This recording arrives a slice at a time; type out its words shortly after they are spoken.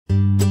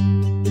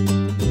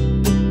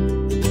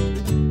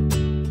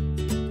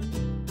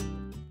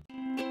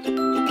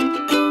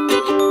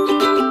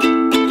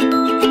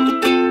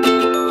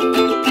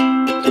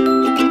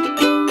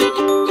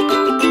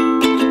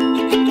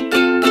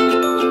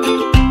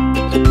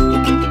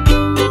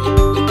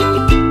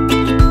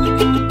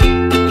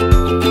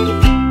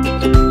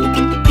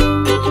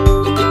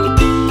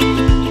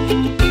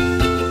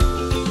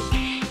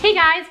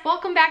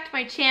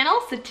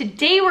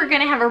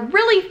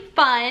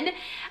fun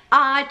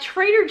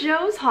Trader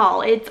Joe's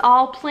haul. It's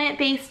all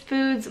plant-based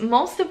foods,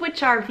 most of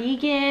which are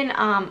vegan,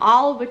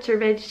 all of which are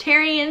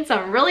vegetarian, so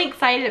I'm really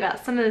excited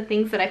about some of the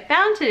things that I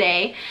found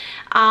today.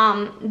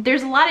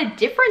 There's a lot of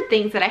different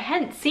things that I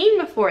hadn't seen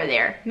before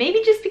there.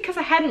 Maybe just because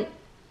I hadn't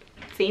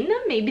seen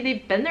them, maybe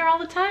they've been there all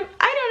the time,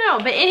 I don't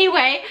know. But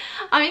anyway,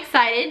 I'm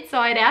excited. So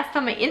I'd asked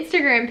on my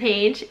Instagram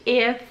page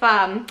if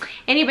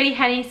anybody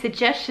had any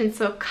suggestions.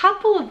 So a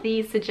couple of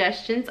these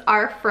suggestions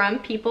are from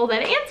people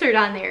that answered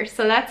on there,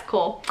 so that's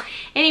cool.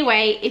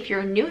 Anyway, if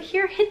you're new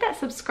here, hit that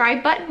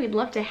subscribe button. We'd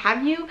love to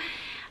have you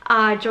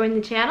join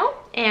the channel,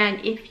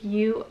 and if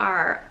you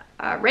are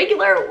a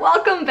regular,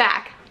 welcome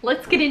back.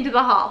 Let's get into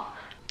the haul.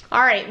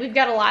 All right, we've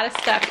got a lot of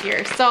stuff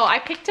here. So I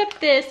picked up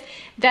this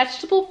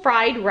vegetable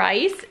fried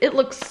rice. It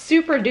looks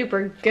super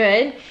duper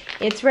good.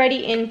 It's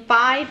ready in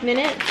 5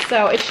 minutes.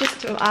 So it's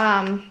just,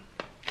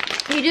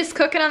 you just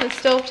cook it on the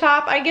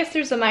stovetop. I guess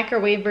there's a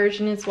microwave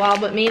version as well,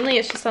 but mainly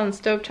it's just on the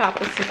stovetop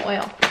with some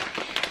oil.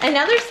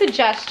 Another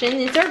suggestion,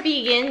 these are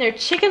vegan. They're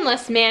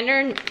chickenless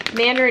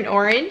mandarin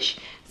orange.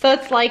 So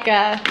it's like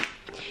a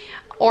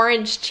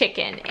orange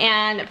chicken.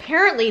 And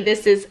apparently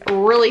this is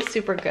really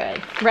super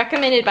good.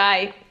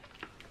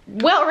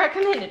 Well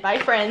recommended by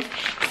friends.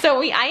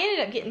 So I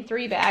ended up getting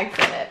 3 bags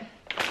of it.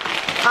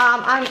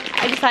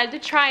 I decided to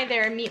try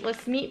their meatless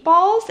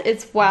meatballs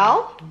as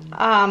well.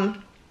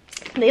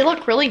 They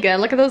look really good.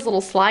 Look at those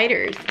little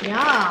sliders. Yum.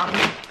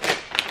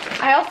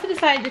 I also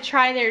decided to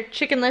try their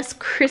chickenless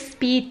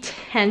crispy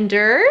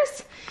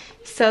tenders.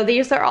 So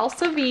these are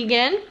also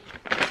vegan.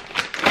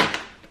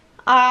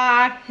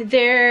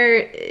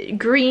 Their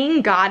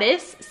green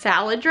goddess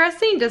salad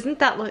dressing, doesn't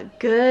that look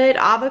good?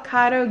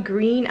 Avocado,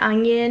 green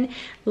onion,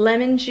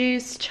 lemon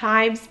juice,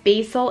 chives,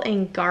 basil,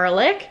 and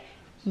garlic.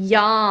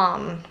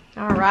 Yum.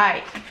 All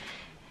right.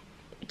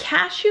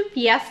 Cashew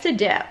fiesta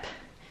dip.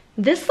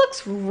 This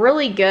looks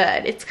really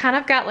good. It's kind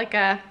of got like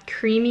a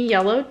creamy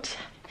yellow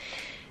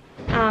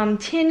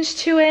tinge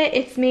to it.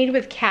 It's made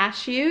with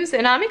cashews,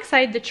 and I'm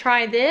excited to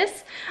try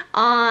this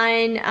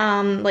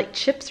on like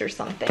chips or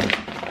something.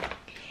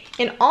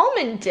 An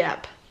almond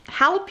dip,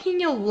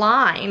 jalapeno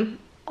lime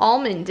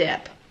almond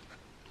dip.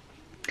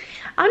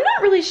 I'm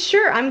not really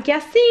sure. I'm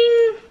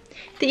guessing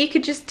that you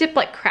could just dip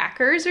like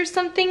crackers or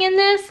something in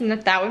this, and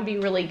that would be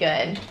really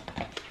good.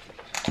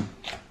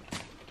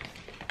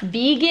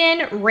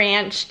 Vegan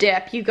ranch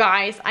dip, you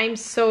guys. I'm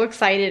so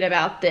excited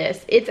about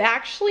this. It's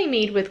actually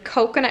made with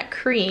coconut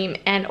cream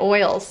and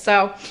oils.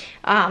 So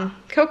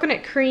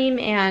coconut cream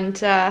and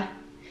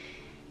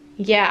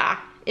yeah.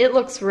 It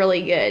looks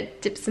really good.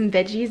 Dip some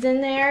veggies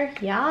in there.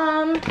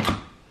 Yum.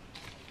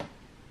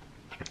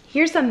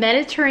 Here's a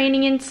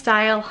Mediterranean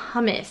style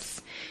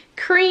hummus.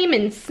 Cream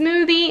and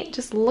smoothie.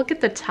 Just look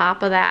at the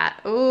top of that.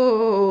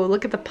 Oh,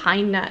 look at the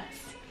pine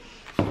nuts.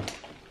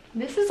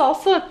 This is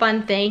also a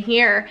fun thing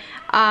here.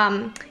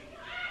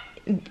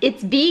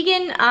 It's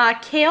vegan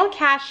kale,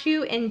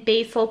 cashew, and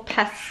basil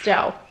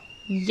pesto.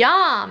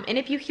 Yum. And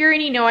if you hear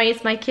any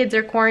noise, my kids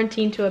are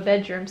quarantined to a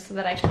bedroom so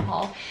that I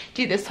can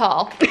do this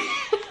haul.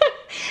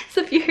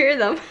 So if you hear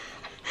them.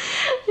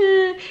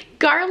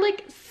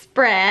 Garlic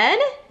spread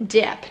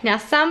dip. Now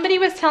somebody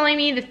was telling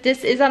me that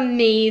this is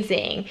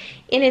amazing.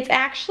 And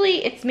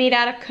it's made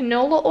out of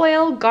canola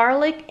oil,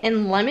 garlic,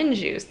 and lemon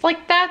juice.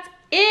 Like, that's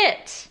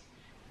it.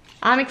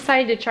 I'm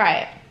excited to try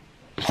it.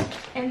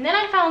 And then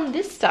I found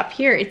this stuff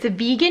here. It's a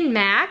vegan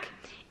mac.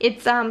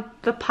 It's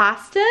the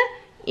pasta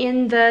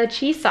in the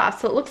cheese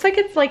sauce. So it looks like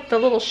it's like the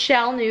little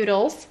shell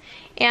noodles.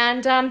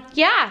 And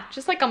yeah,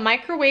 just like a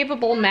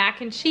microwavable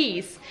mac and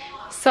cheese.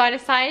 So I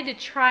decided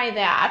to try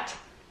that.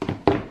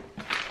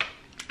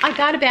 I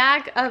got a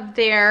bag of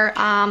their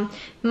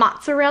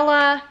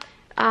mozzarella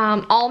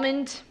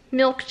almond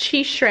milk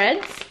cheese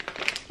shreds.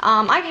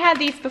 I've had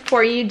these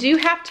before. You do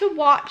have to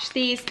watch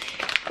these,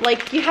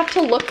 like you have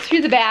to look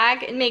through the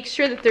bag and make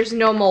sure that there's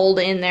no mold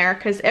in there,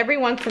 because every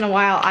once in a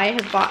while I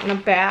have bought in a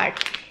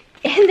bag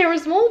and there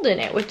was mold in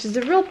it, which is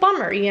a real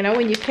bummer, you know,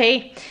 when you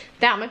pay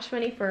that much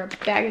money for a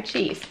bag of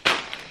cheese.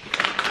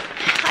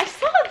 I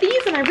saw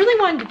these and I really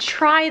wanted to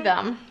try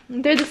them.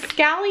 They're the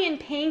scallion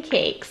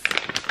pancakes.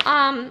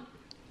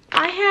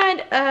 I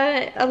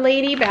had a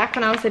lady back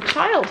when I was a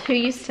child who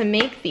used to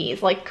make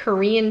these, like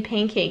Korean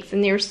pancakes,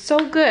 and they were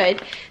so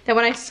good that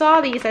when I saw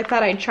these, I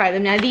thought I'd try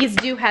them. Now these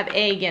do have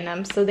egg in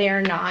them, so they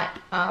are not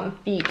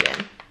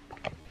vegan.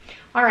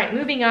 All right,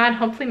 moving on.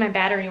 Hopefully my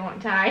battery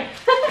won't die.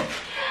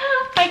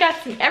 I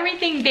got some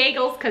everything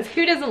bagels, because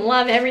who doesn't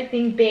love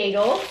everything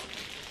bagels?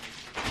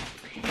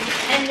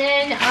 And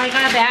then I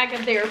got a bag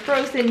of their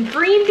frozen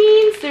green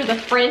beans. They're the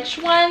French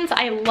ones.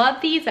 I love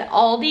these at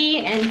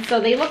Aldi, and so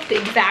they look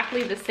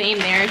exactly the same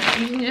there.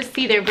 You can just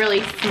see they're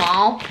really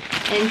small.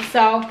 And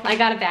so I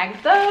got a bag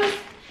of those.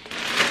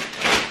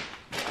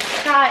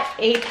 Got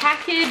a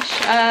package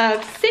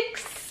of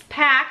 6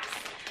 packs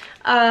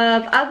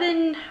of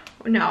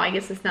no, I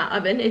guess it's not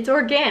oven, it's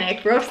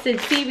organic roasted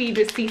seaweed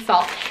with sea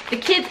salt. The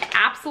kids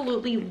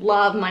absolutely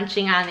love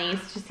munching on these,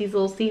 just these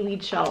little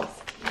seaweed shells.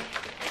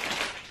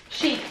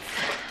 Sheets.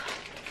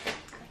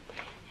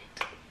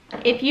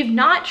 If you've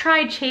not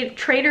tried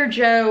Trader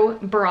Joe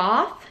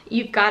broth,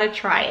 you've got to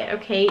try it,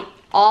 okay?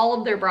 All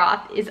of their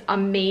broth is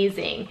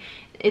amazing.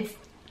 It's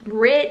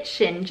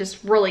rich and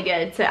just really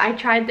good. So I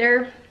tried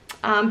their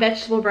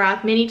vegetable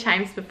broth many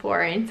times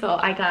before, and so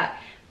I got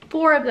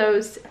 4 of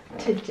those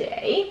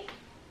today.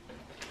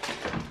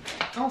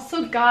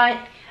 Also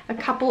got a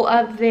couple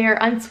of their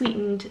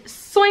unsweetened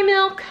soy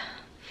milk.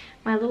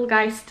 My little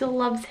guy still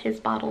loves his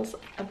bottles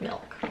of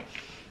milk.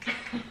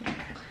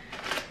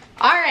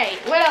 All right,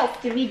 what else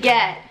did we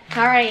get?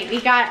 All right, we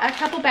got a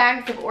couple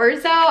bags of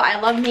orzo. I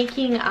love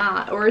making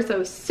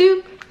orzo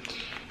soup.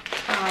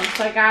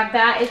 So I got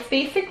that. It's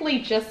basically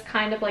just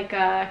kind of like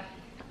a,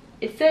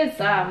 it says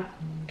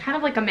kind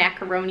of like a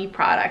macaroni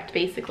product,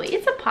 basically.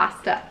 It's a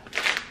pasta.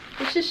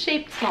 It's just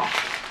shaped small.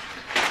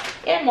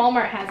 And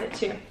Walmart has it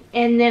too.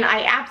 And then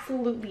I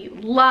absolutely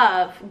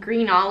love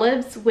green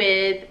olives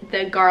with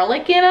the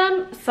garlic in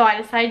them. So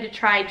I decided to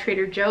try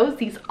Trader Joe's.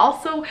 These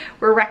also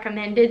were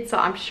recommended, so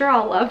I'm sure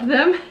I'll love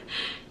them.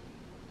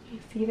 You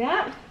see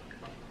that?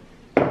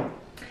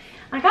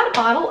 I got a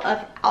bottle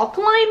of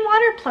alkaline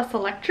water plus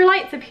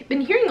electrolytes. I've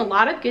been hearing a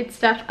lot of good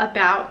stuff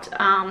about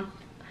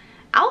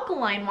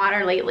alkaline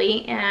water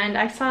lately, and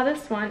I saw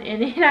this one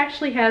and it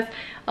actually has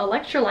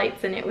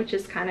electrolytes in it, which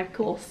is kind of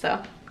cool.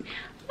 So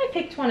I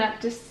picked one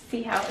up just to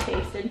see how it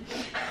tasted.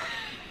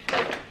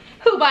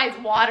 Who buys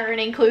water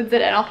and includes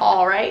it in a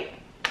haul, right?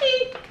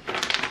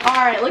 All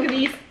right, look at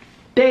these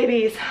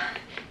babies.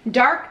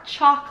 Dark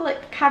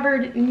chocolate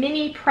covered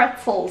mini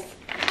pretzels.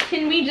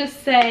 Can we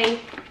just say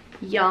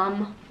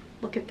yum?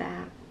 Look at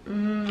that.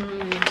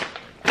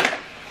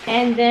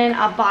 And then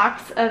a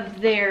box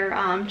of their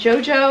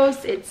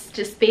JoJo's. It's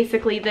just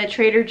basically the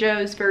Trader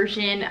Joe's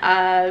version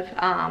of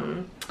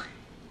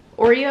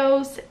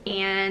Oreos,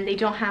 and they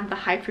don't have the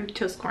high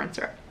fructose corn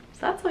syrup, so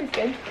that's always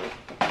good.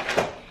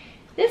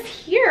 This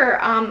here,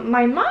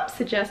 my mom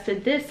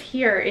suggested this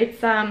here.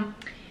 It's the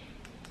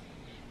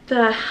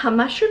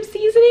mushroom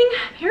seasoning.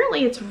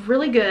 Apparently it's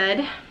really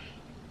good,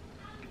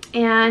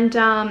 and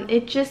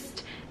it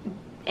just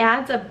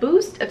adds a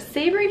boost of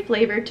savory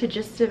flavor to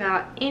just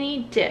about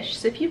any dish.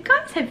 So if you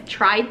guys have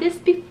tried this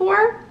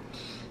before,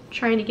 I'm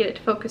trying to get it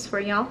to focus for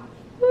y'all.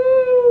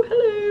 Woo,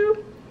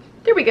 hello.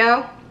 There we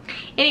go.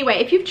 Anyway,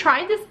 if you've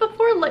tried this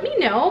before, let me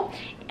know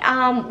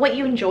what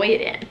you enjoy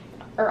it in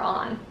or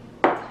on.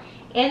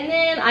 And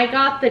then I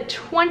got the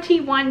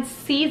 21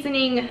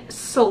 seasoning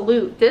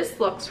salute. This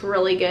looks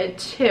really good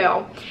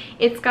too.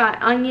 It's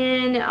got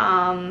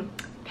onion,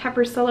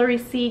 pepper, celery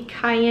seed,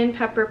 cayenne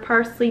pepper,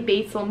 parsley,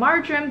 basil,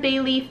 marjoram, bay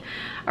leaf,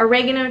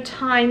 oregano,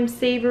 thyme,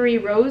 savory,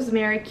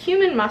 rosemary,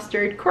 cumin,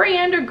 mustard,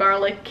 coriander,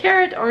 garlic,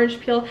 carrot, orange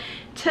peel,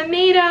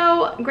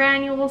 tomato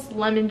granules,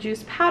 lemon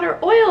juice powder,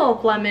 oil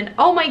of lemon.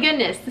 Oh my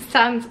goodness, this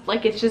sounds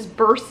like it's just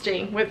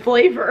bursting with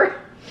flavor.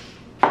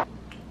 All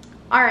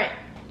right,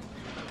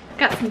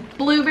 got some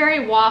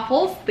blueberry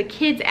waffles. The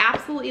kids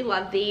absolutely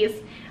love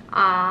these.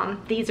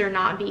 These are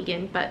not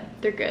vegan, but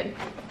they're good.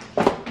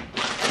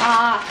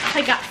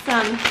 I got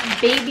some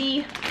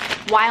baby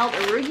wild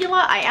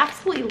arugula. I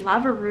absolutely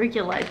love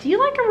arugula. Do you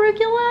like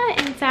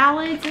arugula in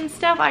salads and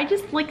stuff? I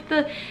just like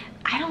the,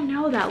 I don't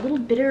know, that little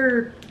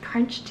bitter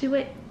crunch to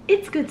it.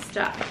 It's good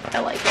stuff. I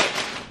like it.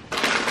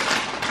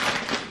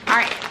 All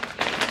right,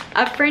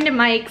 a friend of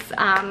Mike's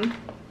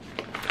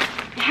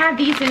had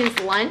these in his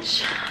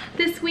lunch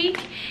this week,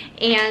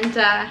 and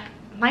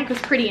Mike was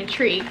pretty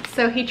intrigued,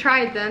 so he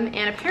tried them,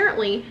 and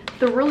apparently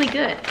they're really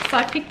good. So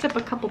I picked up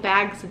a couple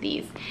bags of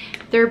these.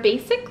 They're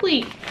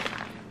basically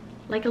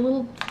like a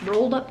little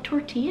rolled up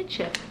tortilla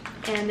chip,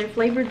 and they're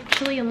flavored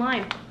chili and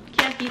lime.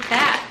 Can't beat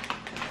that.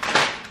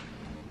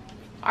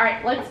 All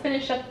right, let's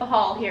finish up the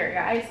haul here,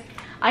 guys.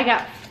 I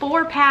got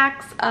 4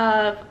 packs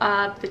of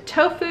the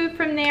tofu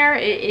from there.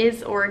 It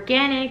is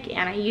organic,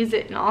 and I use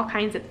it in all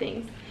kinds of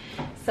things.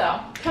 So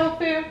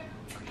tofu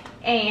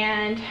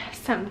and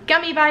some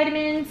gummy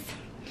vitamins.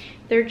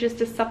 They're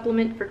just a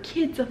supplement for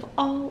kids of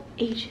all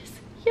ages.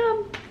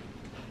 Yum.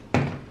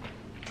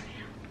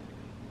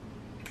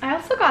 I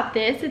also got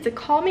this. It's a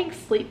calming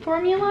sleep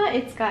formula.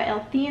 It's got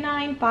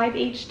L-theanine,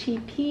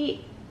 5-HTP,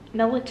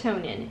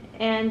 melatonin,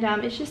 and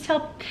it just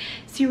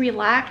helps you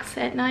relax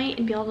at night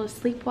and be able to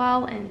sleep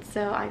well, and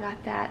so I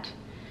got that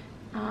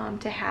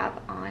to have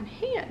on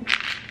hand.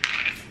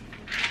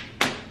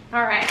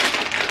 All right,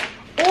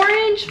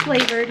 orange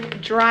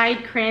flavored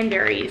dried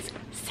cranberries.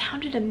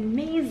 Sounded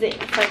amazing,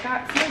 so I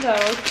got some of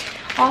those.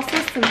 Also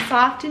some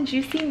soft and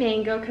juicy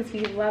mango, because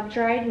we love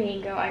dried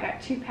mango. I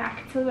got 2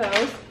 packets of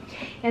those.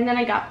 And then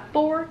I got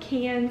 4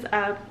 cans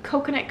of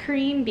coconut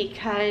cream,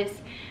 because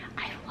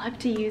I love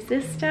to use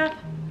this stuff.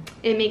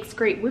 It makes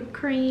great whipped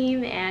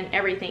cream and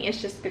everything.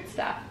 It's just good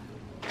stuff.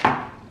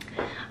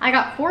 I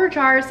got 4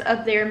 jars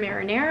of their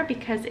marinara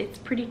because it's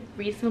pretty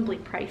reasonably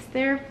priced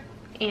there.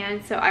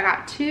 And so I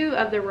got 2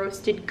 of the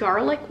roasted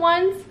garlic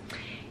ones.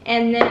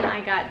 And then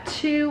I got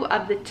 2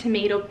 of the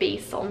tomato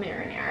basil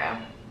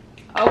marinara.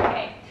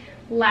 Okay,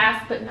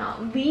 last but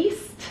not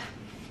least,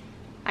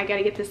 I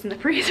gotta get this in the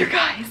freezer,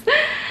 guys.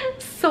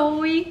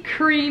 Soy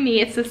creamy.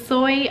 It's a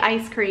soy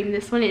ice cream.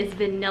 This one is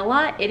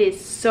vanilla. It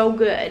is so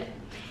good.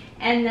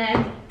 And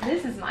then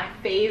this is my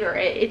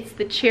favorite. It's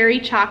the cherry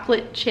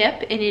chocolate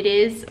chip, and it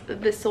is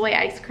the soy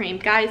ice cream.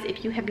 Guys,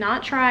 if you have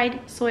not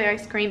tried soy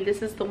ice cream,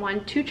 this is the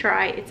one to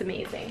try. It's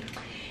amazing.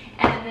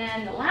 And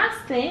then the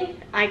last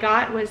thing I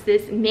got was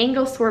this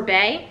mango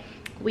sorbet.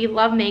 We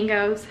love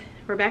mangoes.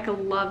 Rebecca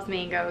loves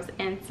mangoes,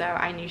 and so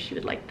I knew she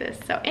would like this.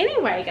 So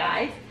anyway,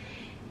 guys,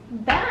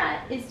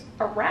 that is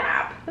a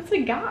wrap. That's what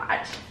I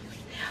got.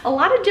 A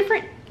lot of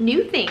different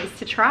new things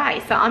to try,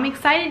 so I'm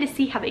excited to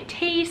see how they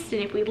taste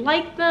and if we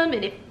like them,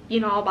 and if,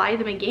 you know, I'll buy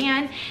them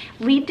again.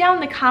 Leave down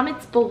in the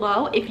comments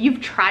below if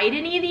you've tried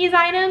any of these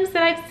items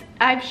that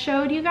I've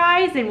showed you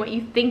guys and what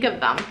you think of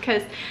them,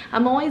 because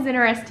I'm always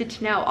interested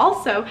to know.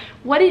 Also,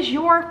 what is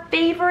your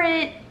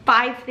favorite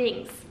 5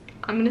 things?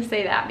 I'm gonna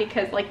say that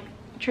because, like,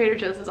 Trader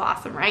Joe's is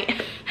awesome,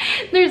 right?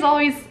 There's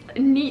always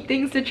neat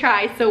things to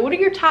try. So what are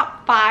your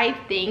top 5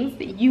 things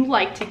that you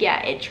like to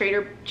get at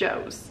Trader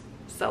Joe's?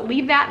 So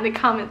leave that in the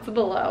comments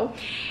below.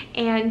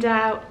 And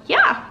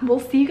yeah,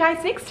 we'll see you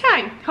guys next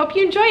time. Hope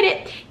you enjoyed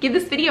it. Give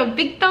this video a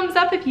big thumbs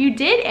up if you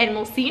did, and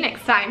we'll see you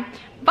next time.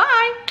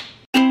 Bye.